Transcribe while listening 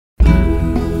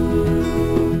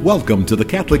Welcome to the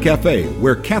Catholic Cafe,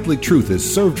 where Catholic truth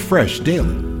is served fresh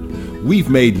daily. We've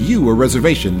made you a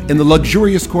reservation in the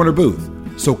luxurious corner booth,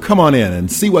 so come on in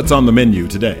and see what's on the menu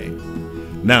today.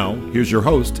 Now, here's your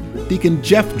host, Deacon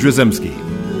Jeff Drzymski.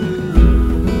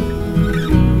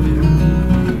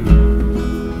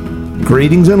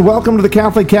 Greetings and welcome to the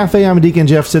Catholic Cafe. I'm Deacon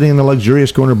Jeff, sitting in the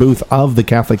luxurious corner booth of the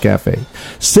Catholic Cafe.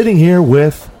 Sitting here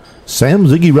with Sam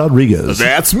Ziggy Rodriguez.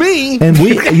 That's me. And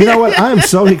you know what? I'm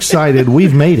so excited.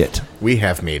 We've made it. We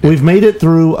have made it. We've made it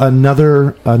through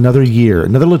another year,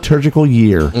 another liturgical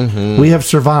year. Mm-hmm. We have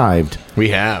survived. We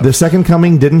have. The second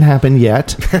coming didn't happen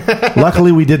yet.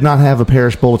 Luckily, we did not have a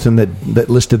parish bulletin that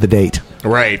listed the date.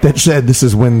 Right. That said this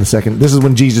is when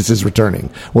Jesus is returning.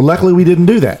 Well, luckily we didn't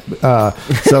do that.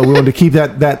 So we wanted to keep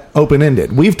that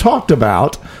open-ended. We've talked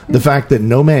about the fact that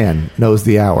no man knows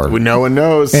the hour. No one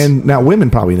knows. And now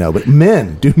women probably know, but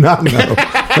men do not know.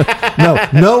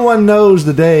 No one knows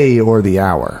the day or the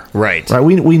hour. Right.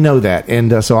 We know that.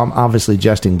 And so I'm obviously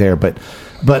jesting there, but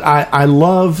I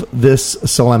love this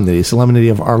solemnity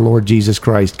of our Lord Jesus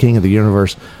Christ, King of the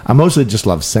universe. I mostly just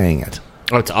love saying it.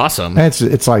 Oh, it's awesome.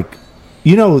 It's like,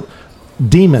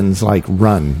 demons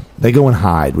run. They go and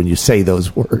hide when you say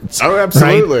those words. Oh,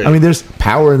 absolutely. Right? I mean, there's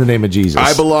power in the name of Jesus.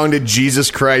 I belong to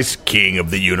Jesus Christ, King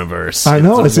of the universe. I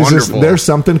know. It's wonderful. There's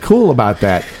something cool about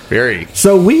that. Very.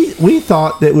 So we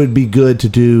thought that it would be good to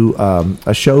do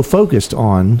a show focused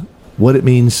on what it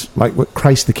means, what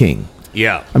Christ the King.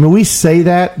 Yeah. I mean, we say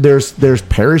that there's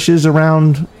parishes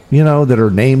around, that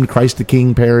are named Christ the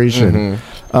King Parish, and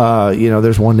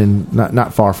there's one in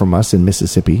not far from us in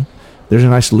Mississippi. There's a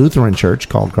nice Lutheran church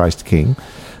called Christ the King.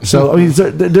 So I mean,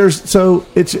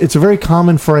 it's a very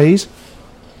common phrase,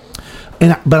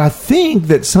 but I think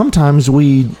that sometimes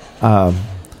we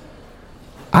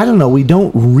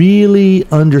don't really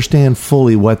understand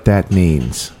fully what that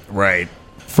means. Right.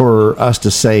 For us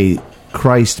to say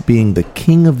Christ being the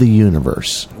King of the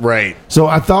universe. Right. So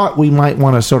I thought we might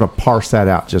want to sort of parse that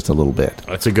out just a little bit.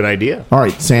 That's a good idea. All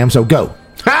right, Sam, so go.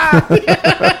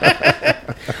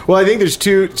 Well, I think there's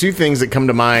two things that come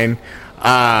to mind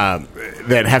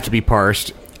that have to be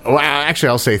parsed. Well, actually,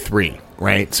 I'll say three,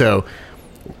 right? So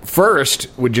first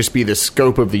would just be the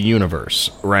scope of the universe,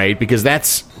 right? Because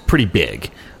that's pretty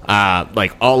big.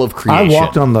 Like all of creation. I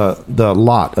walked on the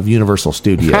lot of Universal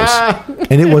Studios,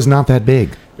 and it was not that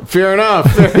big. Fair enough.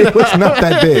 It was not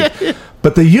that big.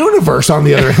 But the universe, on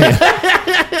the other hand,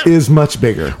 is much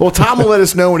bigger. Well, Tom will let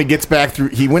us know when he gets back through.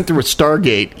 He went through a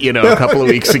Stargate, a couple of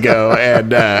weeks ago,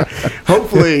 and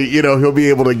hopefully, he'll be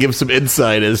able to give some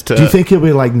insight as to. Do you think he'll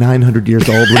be like 900 years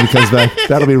old when he comes back?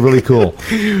 That'll be really cool.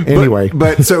 Anyway,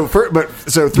 so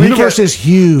three universe is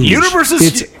huge.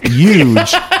 It's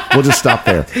huge. We'll just stop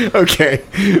there. Okay.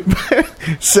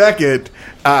 Second,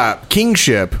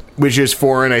 kingship, which is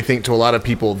foreign, I think, to a lot of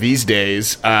people these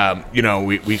days.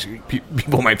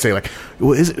 People might say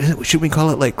should we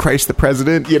call it Christ the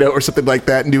President, or something like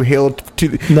that, and do hail to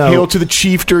the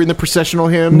chief during the processional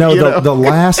hymn? No, the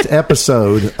last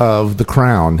episode of The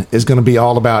Crown is going to be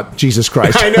all about Jesus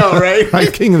Christ. I know, right?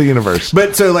 Right, King of the universe.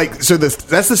 But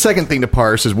that's the second thing to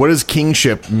parse is what does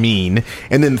kingship mean,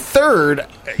 and then third,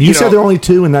 you said there are only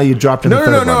two, and now you dropped in the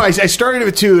third one. No. I started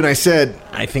with two, and I said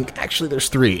I think actually there's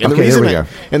three. And okay, here we go.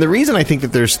 And the reason I think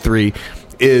that there's three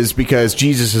is because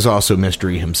Jesus is also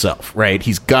mystery himself, right?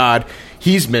 He's God,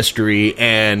 he's mystery,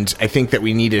 and I think that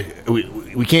we need to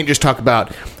we can't just talk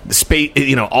about the space,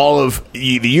 all of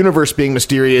the universe being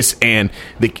mysterious and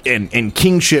and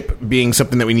kingship being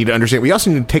something that we need to understand. We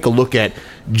also need to take a look at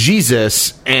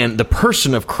Jesus and the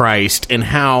person of Christ and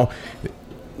how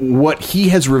what he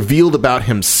has revealed about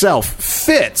himself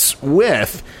fits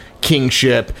with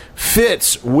kingship,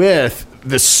 fits with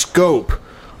the scope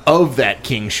of that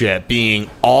kingship being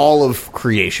all of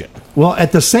creation. Well,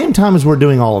 at the same time as we're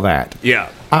doing all of that,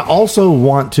 I also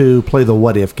want to play the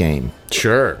what if game.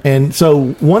 Sure. And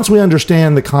so once we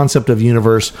understand the concept of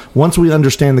universe, once we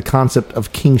understand the concept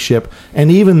of kingship,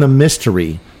 and even the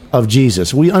mystery of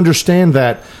Jesus, we understand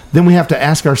that, then we have to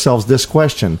ask ourselves this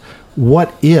question: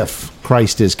 what if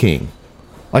Christ is king?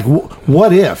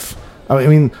 What if? I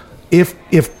mean, if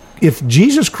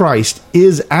Jesus Christ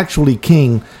is actually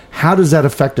king, how does that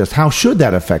affect us? How should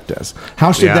that affect us?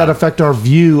 How should that affect our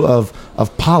view of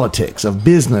politics, of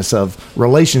business, of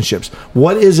relationships?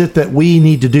 What is it that we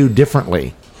need to do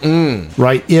differently?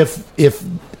 Right?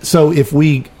 If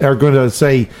we are going to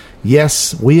say,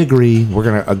 yes, we agree, we're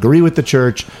going to agree with the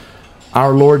church,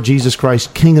 our Lord Jesus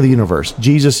Christ, King of the universe,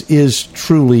 Jesus is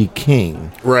truly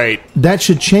king. Right. That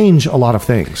should change a lot of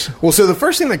things. Well, so the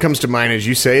first thing that comes to mind as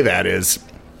you say that is,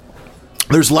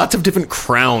 there's lots of different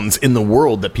crowns in the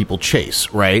world that people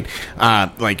chase, right?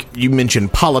 Like you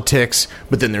mentioned politics,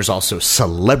 but then there's also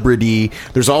celebrity.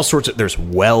 There's all sorts of, there's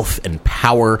wealth and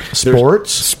power.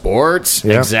 Sports,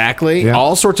 yeah. Exactly. Yeah.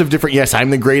 All sorts of different, yes, I'm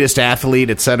the greatest athlete,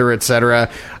 et cetera, et cetera.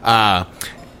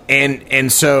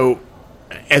 And so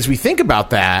as we think about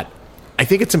that, I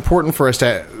think it's important for us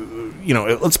to,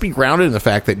 let's be grounded in the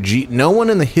fact that no one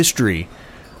in the history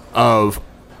of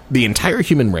the entire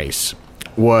human race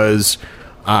was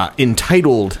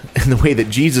entitled in the way that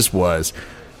Jesus was.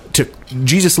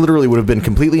 Jesus literally would have been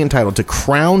completely entitled to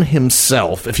crown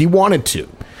himself if he wanted to.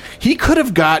 He could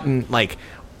have gotten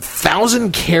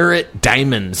 1,000-carat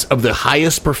diamonds of the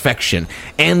highest perfection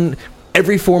and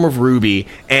every form of ruby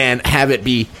and have it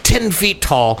be 10 feet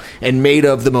tall and made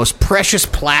of the most precious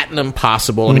platinum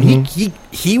possible. I mean,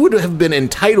 he would have been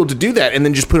entitled to do that and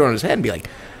then just put it on his head and be like,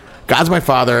 God's my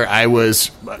father. I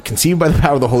was conceived by the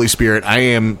power of the Holy Spirit. I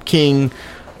am king.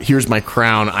 Here's my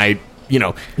crown.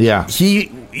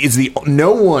 He is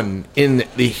no one in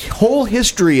the whole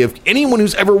history of anyone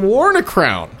who's ever worn a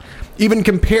crown even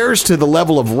compares to the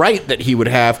level of right that he would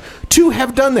have to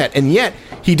have done that. And yet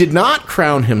he did not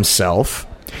crown himself.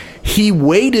 He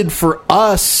waited for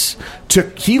us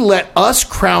he let us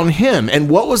crown him. And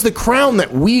what was the crown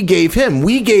that we gave him?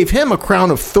 We gave him a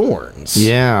crown of thorns.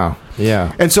 Yeah.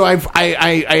 Yeah. And so I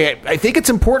think it's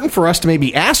important for us to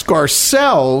maybe ask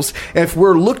ourselves, if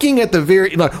we're looking at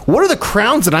what are the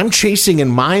crowns that I'm chasing in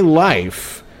my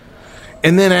life?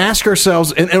 And then ask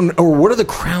ourselves, or what are the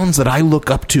crowns that I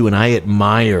look up to and I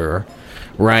admire,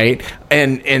 right?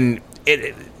 And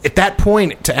at that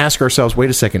point, to ask ourselves,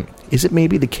 wait a second, is it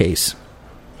maybe the case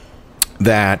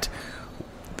that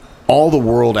all the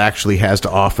world actually has to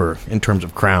offer in terms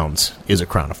of crowns is a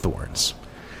crown of thorns?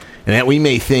 And that we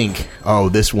may think, oh,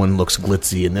 this one looks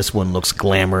glitzy, and this one looks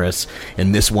glamorous,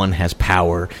 and this one has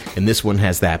power, and this one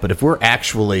has that. But if we're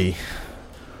actually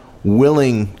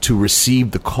willing to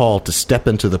receive the call to step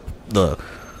into to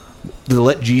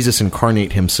let Jesus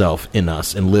incarnate himself in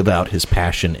us and live out his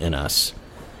passion in us,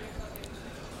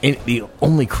 and the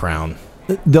only crown,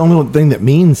 the only thing that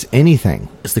means anything,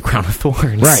 is the crown of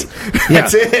thorns. Right.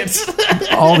 That's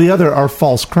it. All the other are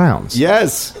false crowns.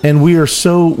 Yes. And we are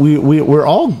we're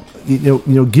all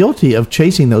guilty of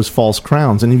chasing those false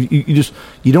crowns. And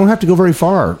you don't have to go very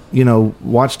far.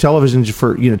 Watch television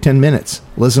for 10 minutes,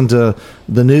 listen to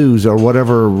the news or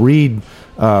whatever, read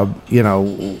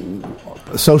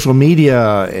social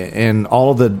media and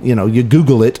all the you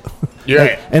Google it.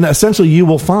 Yeah. And essentially you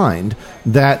will find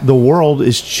that the world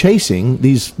is chasing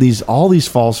all these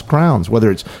false crowns, whether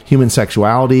it's human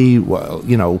sexuality,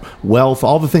 wealth,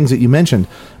 all the things that you mentioned,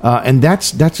 and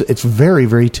it's very,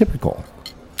 very typical.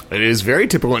 It is very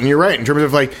typical, and you're right in terms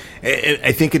of I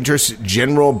think in just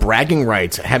general bragging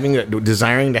rights,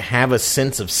 desiring to have a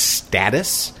sense of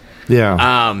status.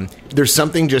 Yeah. There's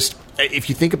something just, if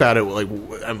you think about it,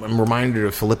 I'm reminded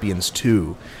of Philippians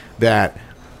 2 that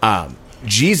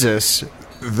Jesus,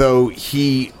 though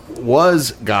he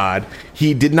was God,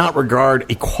 he did not regard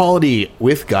equality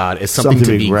with God as something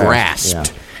to be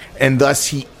grasped. Yeah. And thus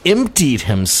he emptied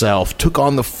himself, took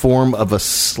on the form of a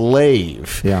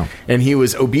slave. Yeah. And he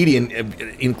was obedient,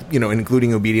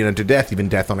 including obedient unto death, even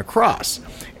death on a cross.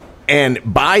 And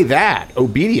by that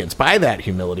obedience, by that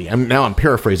humility, I'm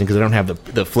paraphrasing because I don't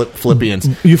have the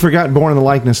Philippians. You forgot born in the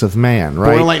likeness of man, right?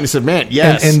 Born in the likeness of man,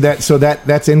 yes. And that's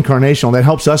incarnational. That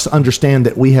helps us understand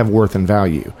that we have worth and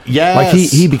value. Yes. Like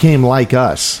he became like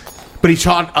us. But he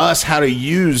taught us how to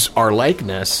use our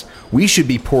likeness. We should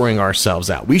be pouring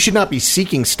ourselves out. We should not be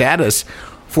seeking status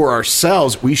for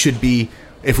ourselves. We should be,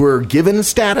 if we're given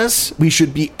status, we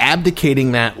should be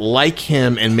abdicating that like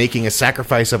him and making a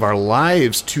sacrifice of our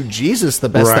lives to Jesus the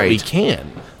best that we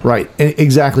can. Right.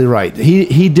 Exactly right.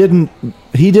 He didn't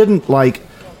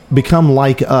become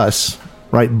like us,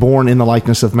 right? Born in the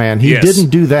likeness of man. He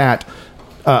didn't do that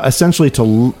essentially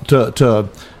to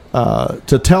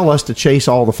tell us to chase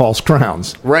all the false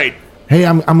crowns. Right. Hey,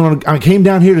 I came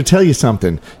down here to tell you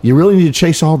something. You really need to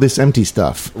chase all this empty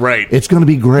stuff. Right. It's going to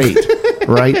be great.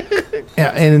 Right.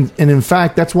 And in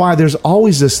fact, that's why there's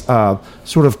always this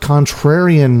sort of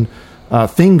contrarian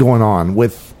thing going on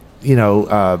with,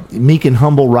 meek and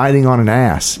humble riding on an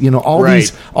ass.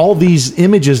 All these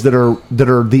images that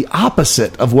are the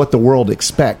opposite of what the world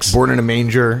expects. Born in a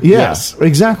manger. Yeah, yes,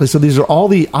 exactly. So these are all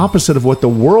the opposite of what the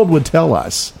world would tell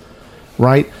us.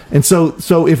 Right. And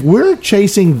so if we're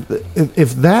chasing,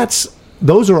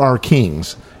 those are our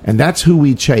kings. And that's who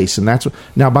we chase. And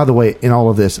now, by the way, in all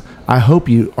of this, I hope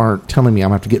you aren't telling me I'm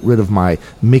going to have to get rid of my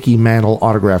Mickey Mantle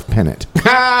autograph pennant.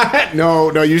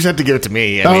 No, you just have to give it to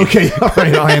me. Okay, all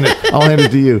right, I'll hand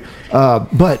it to you.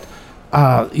 But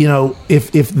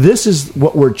if this is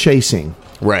what we're chasing,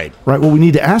 Right. what we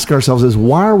need to ask ourselves is,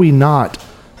 why are we not,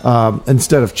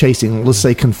 instead of chasing, let's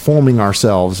say, conforming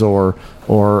ourselves or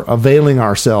availing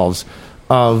ourselves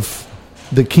of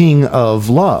the King of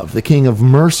love, the King of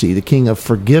mercy, the King of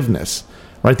forgiveness,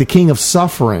 right? The King of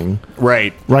suffering,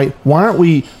 Right. Why aren't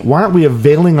we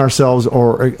availing ourselves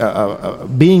or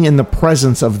being in the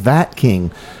presence of that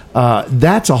King?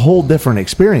 That's a whole different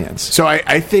experience. So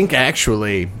I think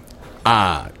actually,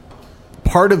 part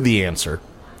of the answer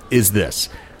is this: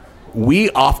 we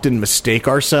often mistake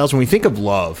ourselves when we think of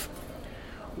love.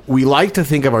 We like to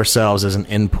think of ourselves as an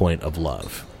endpoint of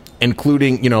love,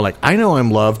 including, like, I know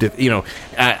I'm loved if,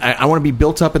 I want to be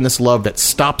built up in this love that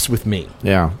stops with me.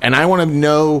 Yeah. And I want to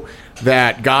know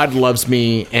that God loves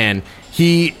me and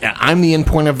I'm the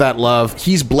endpoint of that love.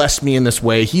 He's blessed me in this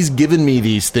way. He's given me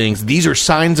these things. These are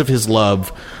signs of his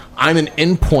love. I'm an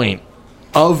endpoint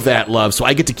of that love, so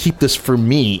I get to keep this for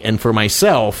me and for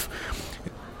myself.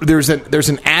 There's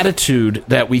an attitude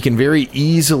that we can very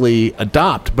easily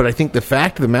adopt, but I think the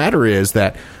fact of the matter is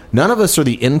that none of us are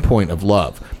the endpoint of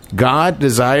love. God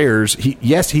desires,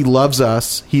 he loves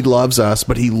us,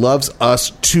 but he loves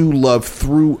us to love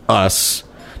through us,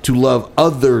 to love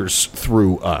others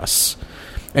through us.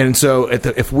 And so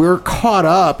if we're caught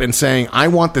up in saying, I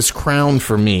want this crown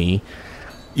for me,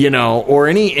 or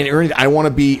I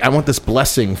want this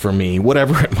blessing for me,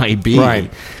 whatever it might be,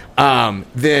 right.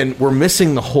 Then we're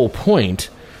missing the whole point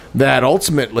that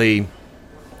ultimately,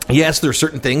 yes, there are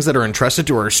certain things that are entrusted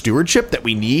to our stewardship that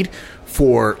we need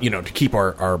for, to keep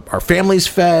our families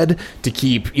fed, to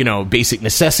keep, basic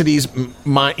necessities,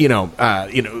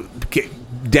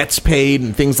 debts paid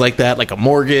and things like that, like a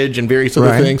mortgage and various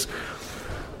other things.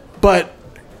 But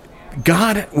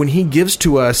God, when he gives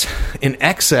to us in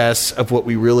excess of what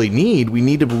we really need, we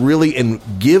need to really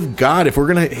give God,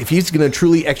 if he's gonna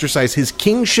truly exercise his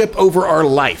kingship over our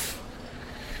life,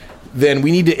 then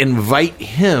we need to invite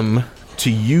him to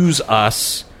use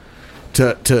us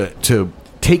to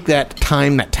take that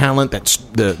time, that talent, that's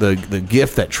the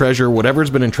gift, that treasure,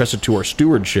 whatever's been entrusted to our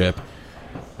stewardship,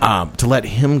 to let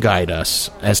him guide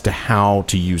us as to how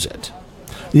to use it.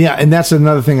 Yeah, and that's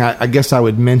another thing I guess I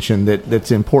would mention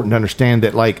that's important to understand,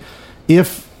 that, like,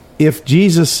 if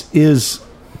Jesus is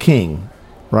king,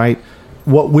 right,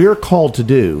 what we're called to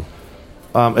do,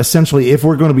 essentially, if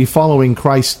we're going to be following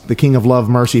Christ, the King of love,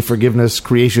 mercy, forgiveness,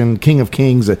 creation, King of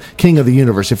kings, King of the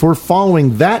universe, if we're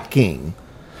following that king,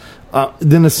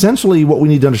 then essentially what we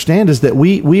need to understand is that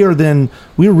we're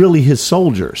really his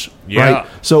soldiers, right?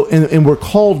 So, and we're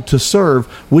called to serve,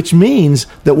 which means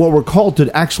that what we're called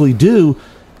to actually do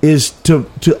is to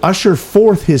usher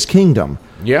forth his kingdom.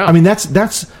 Yeah. I mean,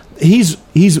 he's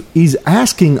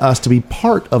asking us to be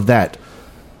part of that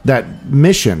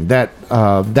mission,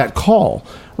 that call,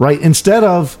 right? Instead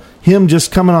of him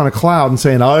just coming on a cloud and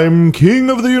saying, "I'm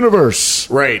king of the universe."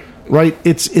 Right.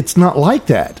 It's not like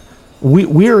that.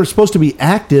 We are supposed to be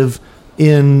active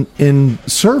in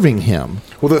serving him.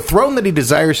 Well, the throne that he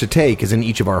desires to take is in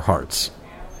each of our hearts,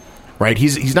 right?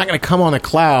 He's not going to come on a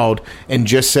cloud and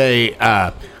just say,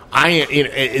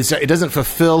 it doesn't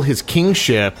fulfill his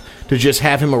kingship to just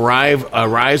have him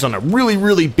arise on a really,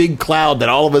 really big cloud that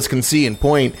all of us can see and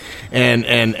point,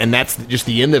 and that's just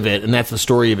the end of it, and that's the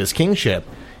story of his kingship.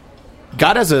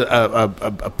 God has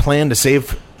a plan to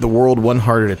save the world one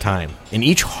heart at a time, and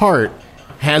each heart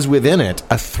has within it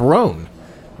a throne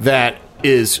that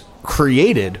is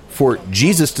created for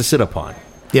Jesus to sit upon.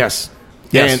 Yes.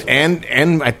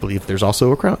 And I believe there's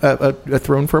also a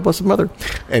throne for our Blessed Mother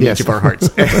in each of our hearts.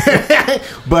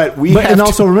 And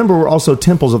also remember, we're also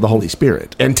temples of the Holy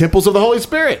Spirit. And temples of the Holy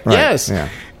Spirit, right. Yes. Yeah.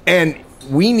 And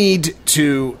we need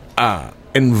to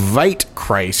invite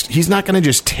Christ. He's not going to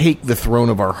just take the throne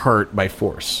of our heart by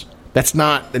force. That's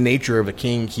not the nature of a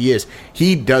king.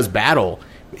 He does battle.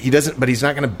 But he's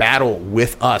not going to battle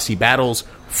with us. He battles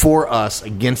for us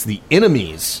against the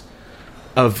enemies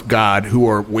of God who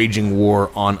are waging war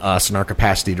on us and our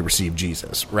capacity to receive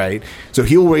Jesus, right? So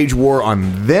he'll wage war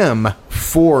on them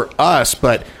for us,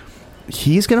 but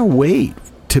he's going to wait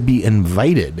to be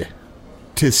invited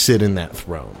to sit in that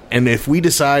throne. And if we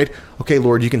decide, okay,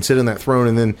 Lord, you can sit in that throne,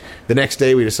 and then the next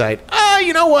day we decide,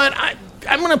 you know what,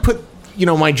 I'm going to put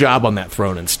my job on that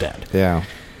throne instead. Yeah.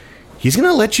 He's going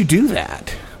to let you do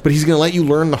that, but he's going to let you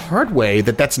learn the hard way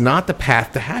that that's not the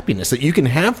path to happiness, that you can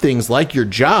have things like your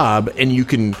job and you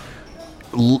can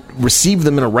receive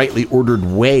them in a rightly ordered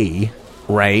way,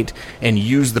 right, and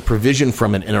use the provision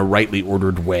from it in a rightly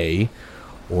ordered way,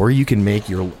 or you can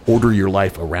order your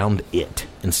life around it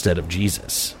instead of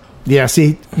Jesus. Yeah,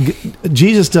 see,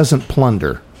 Jesus doesn't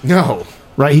plunder. No.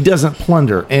 right? He doesn't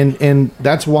plunder. And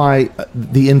that's why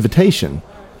the invitation,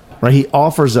 right? He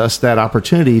offers us that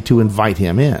opportunity to invite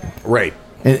him in. Right.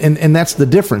 And that's the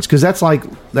difference, because that's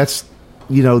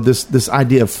this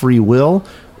idea of free will,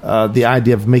 the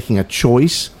idea of making a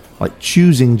choice, like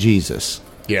choosing Jesus.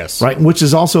 Yes. Right. Which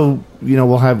is also, we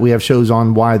have shows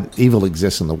on why evil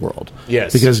exists in the world.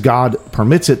 Yes. Because God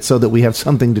permits it so that we have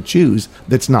something to choose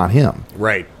that's not him.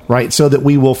 Right. Right. So that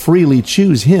we will freely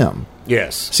choose him.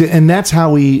 Yes. See, and that's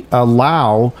how we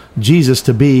allow Jesus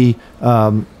to be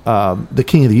the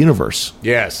King of the universe.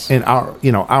 Yes. And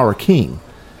our King.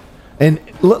 And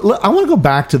I want to go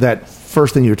back to that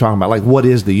first thing you were talking about, like what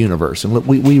is the universe, and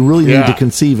we really need to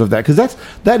conceive of that, because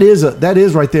that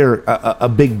is right there a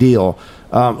big deal,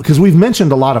 because we've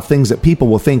mentioned a lot of things that people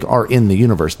will think are in the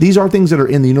universe. These are things that are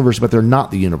in the universe, but they're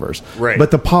not the universe. Right.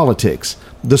 But the politics,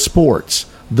 the sports,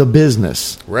 the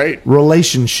business, right,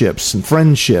 relationships and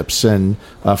friendships and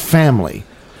family.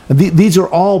 These are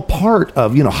all part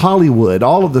of Hollywood,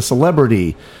 all of the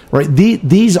celebrity, right?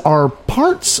 These are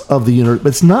parts of the universe, but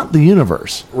it's not the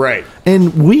universe, right?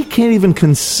 And we can't even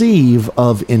conceive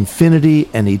of infinity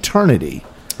and eternity,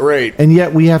 right? And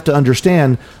yet we have to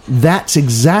understand that's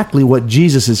exactly what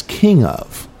Jesus is king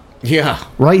of. Yeah,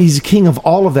 right. He's king of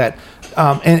all of that.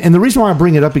 And the reason why I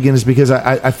bring it up again is because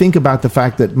I think about the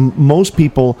fact that most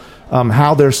people,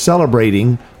 how they're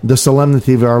celebrating the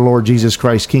solemnity of our Lord Jesus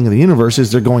Christ, King of the universe,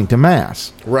 is they're going to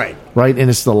Mass. Right. Right. And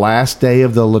it's the last day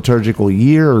of the liturgical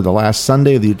year, or the last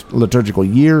Sunday of the liturgical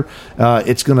year.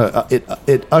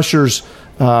 It ushers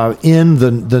in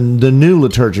the new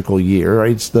liturgical year.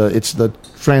 Right? It's the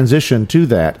transition to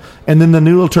that. And then the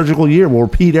new liturgical year will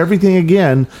repeat everything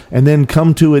again and then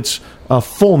come to its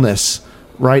fullness,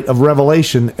 right, of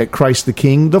revelation at Christ the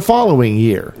King the following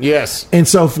year. Yes. And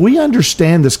so if we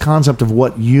understand this concept of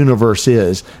what universe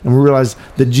is, and we realize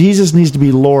that Jesus needs to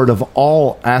be Lord of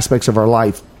all aspects of our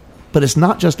life, but it's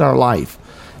not just our life.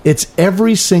 It's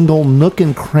every single nook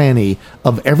and cranny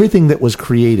of everything that was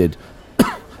created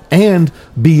and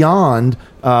beyond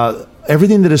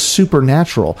everything that is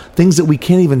supernatural, things that we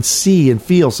can't even see and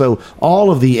feel. So all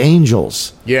of the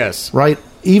angels. Yes. Right?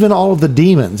 Even all of the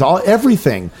demons,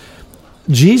 everything.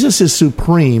 Jesus is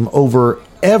supreme over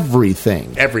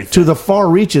everything. Everything. To the far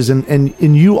reaches. And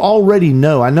you already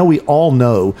know, I know we all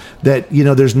know that,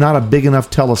 there's not a big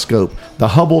enough telescope, the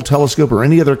Hubble telescope or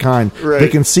any other kind, that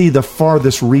can see the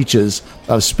farthest reaches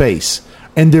of space.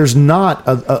 And there's not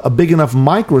a big enough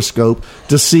microscope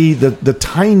to see the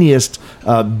tiniest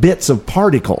bits of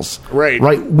particles. Right.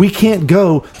 Right. We can't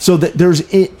go, so that there's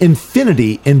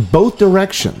infinity in both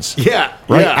directions. Yeah.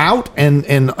 Right. Yeah. Out and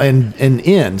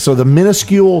in. So the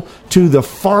minuscule to the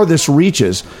farthest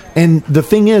reaches. And the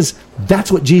thing is,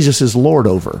 that's what Jesus is Lord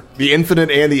over. The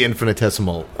infinite and the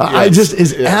infinitesimal.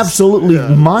 Is absolutely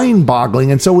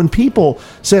mind-boggling. And so when people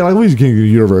say, like, he's king of the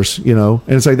universe, and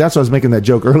it's like, that's why I was making that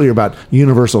joke earlier about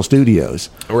Universal Studios.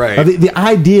 Right. The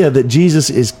idea that Jesus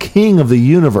is king of the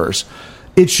universe,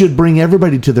 it should bring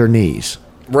everybody to their knees.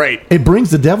 Right. It brings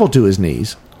the devil to his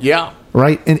knees. Yeah.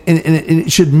 Right. And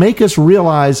it should make us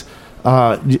realize,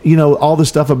 all the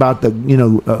stuff about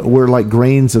we're like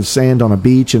grains of sand on a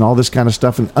beach and all this kind of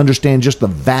stuff, and understand just the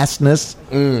vastness.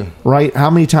 Right.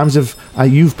 How many times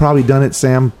you've probably done it,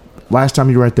 Sam? Last time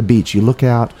you were at the beach, you look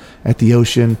out at the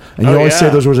ocean, and you always say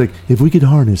those words like, "If we could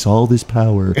harness all this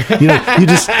power," you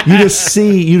just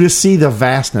see the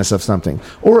vastness of something,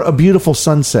 or a beautiful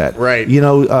sunset, right?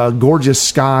 Gorgeous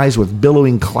skies with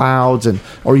billowing clouds,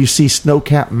 or you see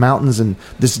snow-capped mountains and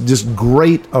this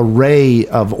great array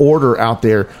of order out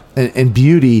there and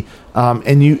beauty,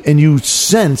 and you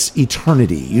sense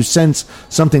eternity. You sense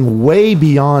something way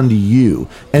beyond you,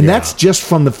 and that's just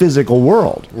from the physical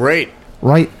world, right?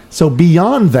 Right. So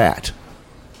beyond that,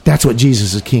 that's what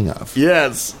Jesus is king of.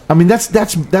 Yes. I mean,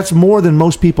 that's more than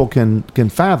most people can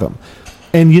fathom.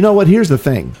 And you know what? Here's the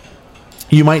thing.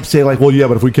 You might say, like, well, yeah,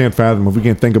 but if we can't fathom, if we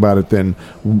can't think about it, then,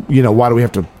 why do we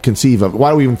have to conceive of it?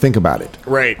 Why do we even think about it?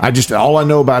 Right. All I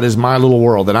know about is my little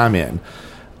world that I'm in.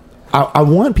 I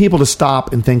want people to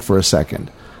stop and think for a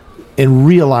second and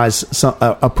realize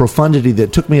a profundity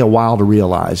that took me a while to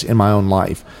realize in my own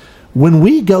life. When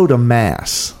we go to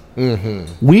Mass,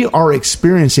 we are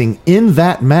experiencing in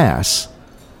that Mass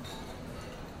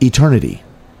eternity.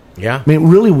 Yeah. I mean,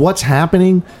 really what's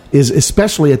happening is,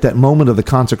 especially at that moment of the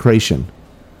consecration,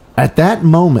 at that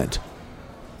moment,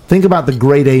 think about the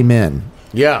great Amen.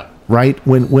 Yeah. Right?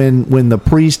 When the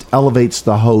priest elevates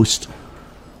the host,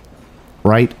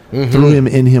 right? Through him,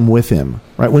 in him, with him.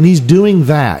 Right? When he's doing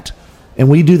that, and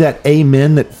we do that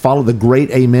Amen that follow the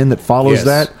great Amen that follows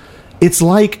that, it's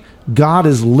like God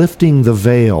is lifting the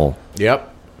veil.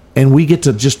 Yep. and we get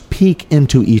to just peek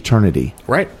into eternity.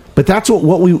 Right. But that's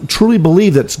what we truly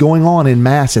believe that's going on in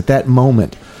Mass at that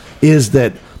moment, is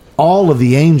that all of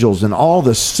the angels and all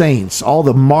the saints, all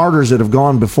the martyrs that have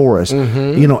gone before us,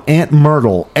 Aunt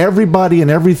Myrtle, everybody and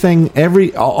everything,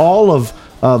 all of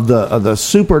the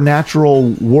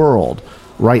supernatural world,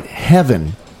 right?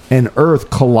 Heaven and earth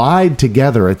collide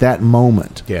together at that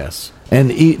moment. Yes.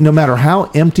 And no matter how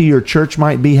empty your church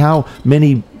might be, how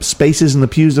many spaces in the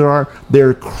pews there are,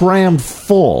 they're crammed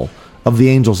full of the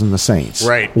angels and the saints.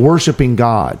 Right. Worshiping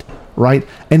God, right?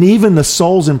 And even the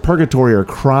souls in purgatory are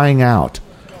crying out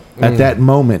at that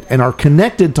moment and are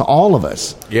connected to all of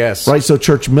us. Yes. Right? So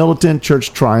church militant,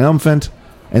 church triumphant,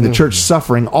 and the church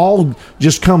suffering all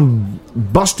just come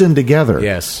busting together.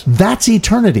 Yes. That's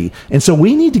eternity. And so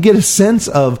we need to get a sense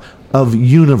of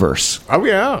universe. Oh,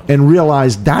 yeah. And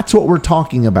realize that's what we're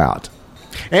talking about.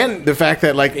 And the fact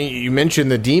that, like you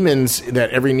mentioned, the demons, that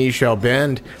every knee shall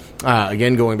bend,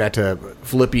 again, going back to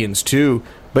Philippians 2.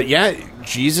 But yeah,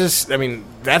 Jesus, I mean,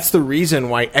 that's the reason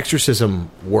why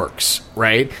exorcism works,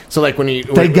 right? So, like,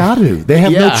 they got to. They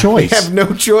have no choice. They have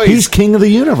no choice. He's king of the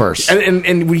universe.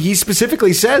 And he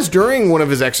specifically says during one of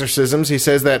his exorcisms, he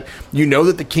says that you know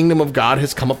that the kingdom of God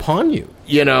has come upon you,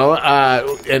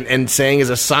 and saying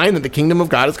as a sign that the kingdom of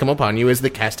God has come upon you is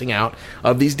the casting out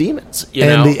of these demons.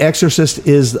 And the exorcist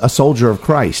is a soldier of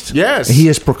Christ. Yes. He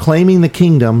is proclaiming the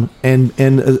kingdom, and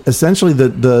essentially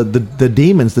the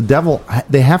demons, the devil,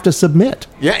 they have to submit.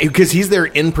 Yeah, because he's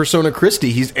there in persona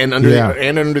Christi. He's under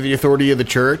the authority of the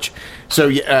church. So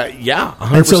 100%.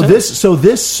 And so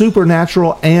this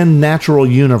supernatural and natural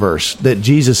universe that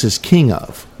Jesus is king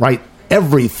of, right?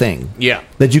 Everything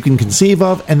that you can conceive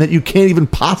of and that you can't even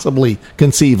possibly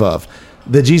conceive of,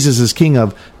 that Jesus is king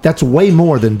of, that's way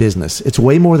more than business. It's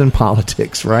way more than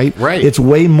politics, right? Right. It's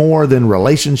way more than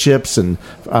relationships and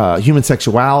human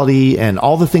sexuality and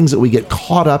all the things that we get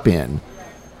caught up in,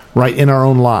 right, in our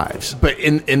own lives. But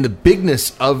in the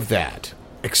bigness of that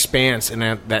expanse and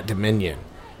that dominion,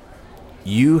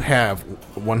 you have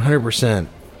 100%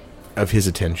 of his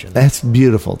attention. That's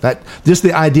beautiful. That just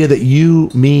the idea that you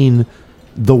mean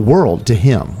the world to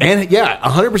him. And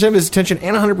 100% of his attention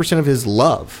and 100% of his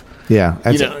love. Yeah.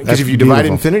 Because if you divide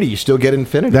infinity, you still get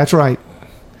infinity. That's right.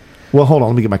 Well, hold on.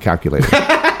 Let me get my calculator.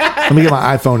 Let me get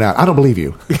my iPhone out. I don't believe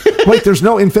you. Wait, there's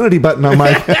no infinity button on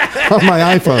my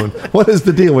iPhone. What is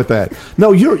the deal with that?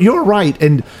 No, you're right.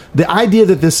 And the idea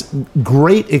that this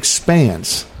great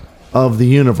expanse of the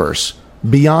universe,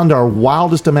 beyond our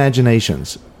wildest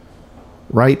imaginations,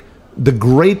 right? The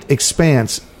great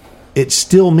expanse, it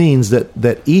still means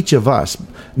that each of us,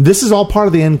 this is all part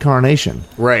of the incarnation.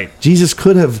 Right. Jesus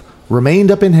could have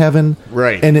remained up in heaven,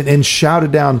 right, and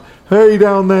shouted down, "Hey,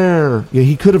 down there!"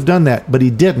 He could have done that, but he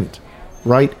didn't.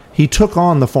 Right? He took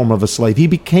on the form of a slave. He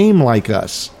became like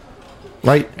us.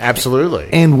 Right? Absolutely.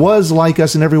 And was like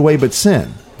us in every way but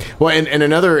sin. Well, and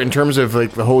another, in terms of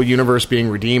like the whole universe being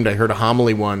redeemed, I heard a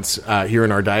homily once here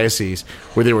in our diocese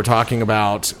where they were talking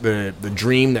about the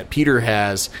dream that Peter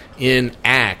has in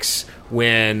Acts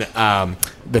when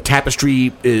the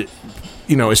tapestry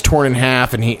is torn in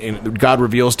half, and God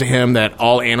reveals to him that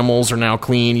all animals are now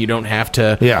clean. You don't have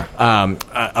to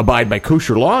abide by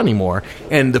kosher law anymore.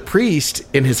 And the priest,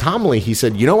 in his homily, he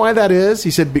said, you know why that is?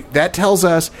 He said, that tells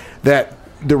us that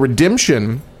the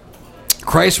redemption,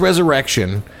 Christ's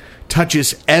resurrection,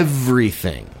 touches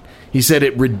everything. He said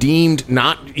it redeemed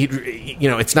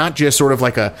it's not just sort of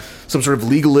like some sort of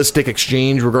legalistic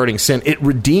exchange regarding sin. It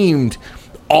redeemed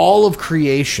all of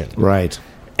creation. Right.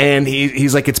 And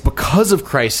he's like, it's because of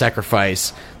Christ's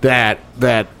sacrifice that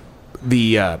that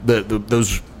ban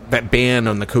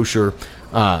on the kosher,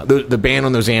 the ban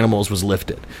on those animals was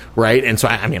lifted, right? And so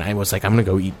I was like, I'm going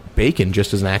to go eat bacon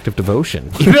just as an act of devotion.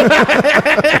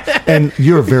 And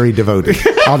you're very devoted.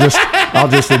 I'll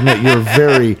just admit you're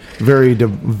very, very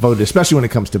devoted, especially when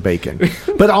it comes to bacon.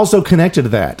 But also connected to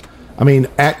that, I mean,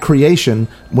 at creation,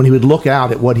 when he would look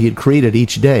out at what he had created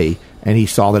each day, and he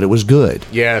saw that it was good.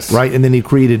 Yes. Right? And then he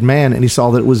created man, and he saw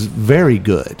that it was very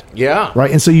good. Yeah. Right?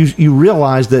 And so you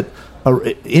realize that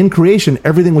in creation,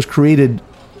 everything was created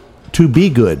to be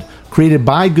good. Created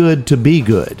by good to be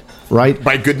good. Right?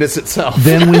 By goodness itself.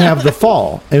 Then we have the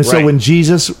fall. And so right. when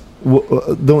Jesus,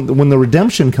 when the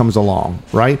redemption comes along,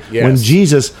 right? Yes. When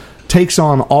Jesus takes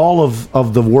on all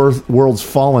of the world's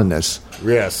fallenness,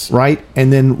 yes, right?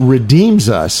 And then redeems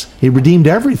us. He redeemed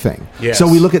everything. Yes. So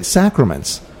we look at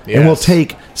sacraments. Yes. And we'll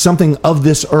take something of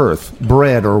this earth,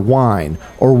 bread or wine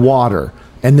or water,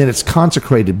 and then it's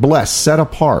consecrated, blessed, set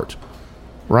apart,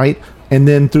 right? and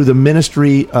then through the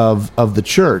ministry of the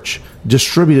church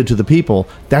distributed to the people,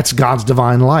 that's God's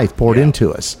divine life poured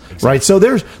into us. Exactly. Right? So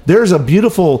there's a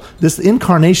beautiful, this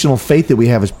incarnational faith that we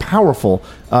have is powerful.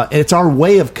 It's our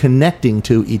way of connecting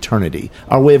to eternity,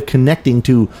 our way of connecting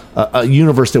to a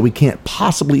universe that we can't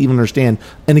possibly even understand.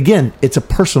 And again, it's a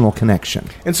personal connection.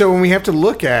 And so when we have to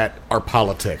look at our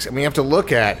politics, and we have to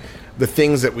look at the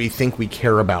things that we think we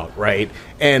care about, right?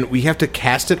 And we have to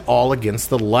cast it all against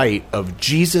the light of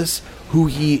Jesus, who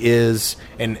he is,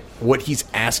 and what he's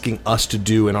asking us to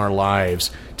do in our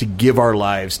lives, to give our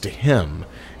lives to him,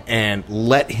 and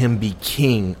let him be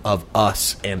king of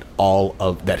us and all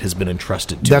of that has been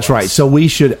entrusted to us. That's right. So we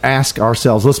should ask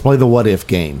ourselves, let's play the what if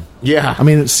game. Yeah. I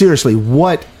mean, seriously,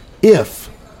 what if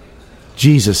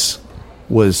Jesus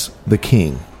was the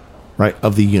king, right,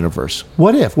 of the universe?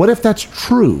 What if? What if that's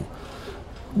true?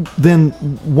 Then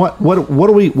what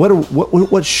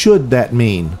should that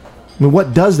mean? I mean,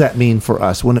 what does that mean for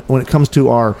us when it comes to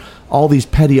all these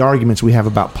petty arguments we have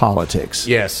about politics?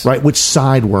 Yes. Right? Which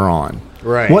side we're on.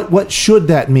 Right. What should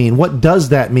that mean? What does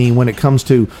that mean when it comes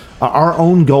to our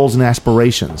own goals and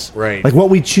aspirations? Right. Like what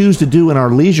we choose to do in our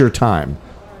leisure time.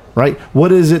 Right?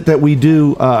 What is it that we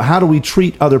do? How do we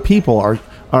treat other people?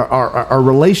 Our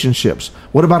relationships?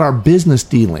 What about our business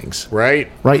dealings? Right.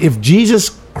 Right? If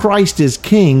Jesus Christ is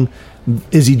king,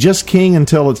 is he just king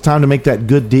until it's time to make that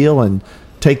good deal and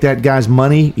take that guy's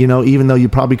money? You know, even though you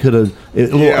probably could have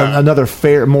another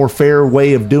more fair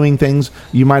way of doing things,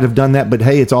 you might have done that. But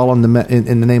hey, it's all in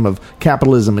the name of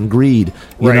capitalism and greed.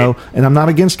 You know, and I'm not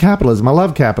against capitalism. I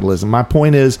love capitalism. My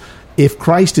point is, if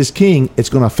Christ is king, it's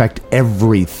going to affect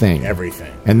everything. Everything.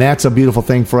 And that's a beautiful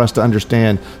thing for us to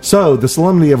understand. So, the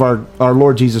solemnity of our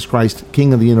Lord Jesus Christ,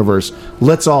 King of the universe,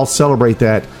 let's all celebrate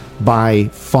that by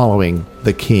following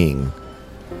the King.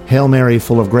 Hail Mary,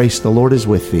 full of grace, the Lord is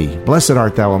with thee. Blessed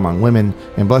art thou among women,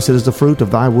 and blessed is the fruit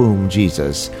of thy womb,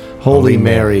 Jesus. Holy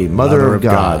Mary, Mother of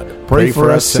God, pray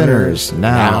for us sinners,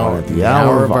 now and at the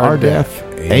hour of our death.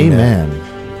 Amen.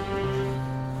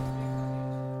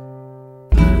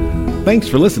 Thanks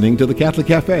for listening to the Catholic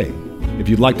Cafe. If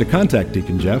you'd like to contact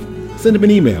Deacon Jeff, send him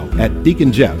an email at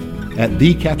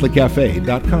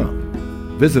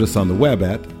deaconjeff@thecatholiccafe.com. Visit us on the web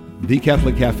at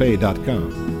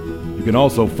thecatholiccafe.com. You can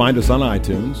also find us on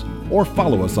iTunes or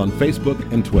follow us on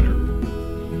Facebook and Twitter.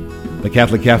 The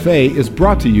Catholic Cafe is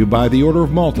brought to you by the Order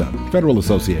of Malta Federal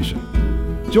Association.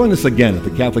 Join us again at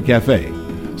the Catholic Cafe,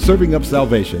 serving up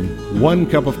salvation one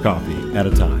cup of coffee at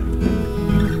a time.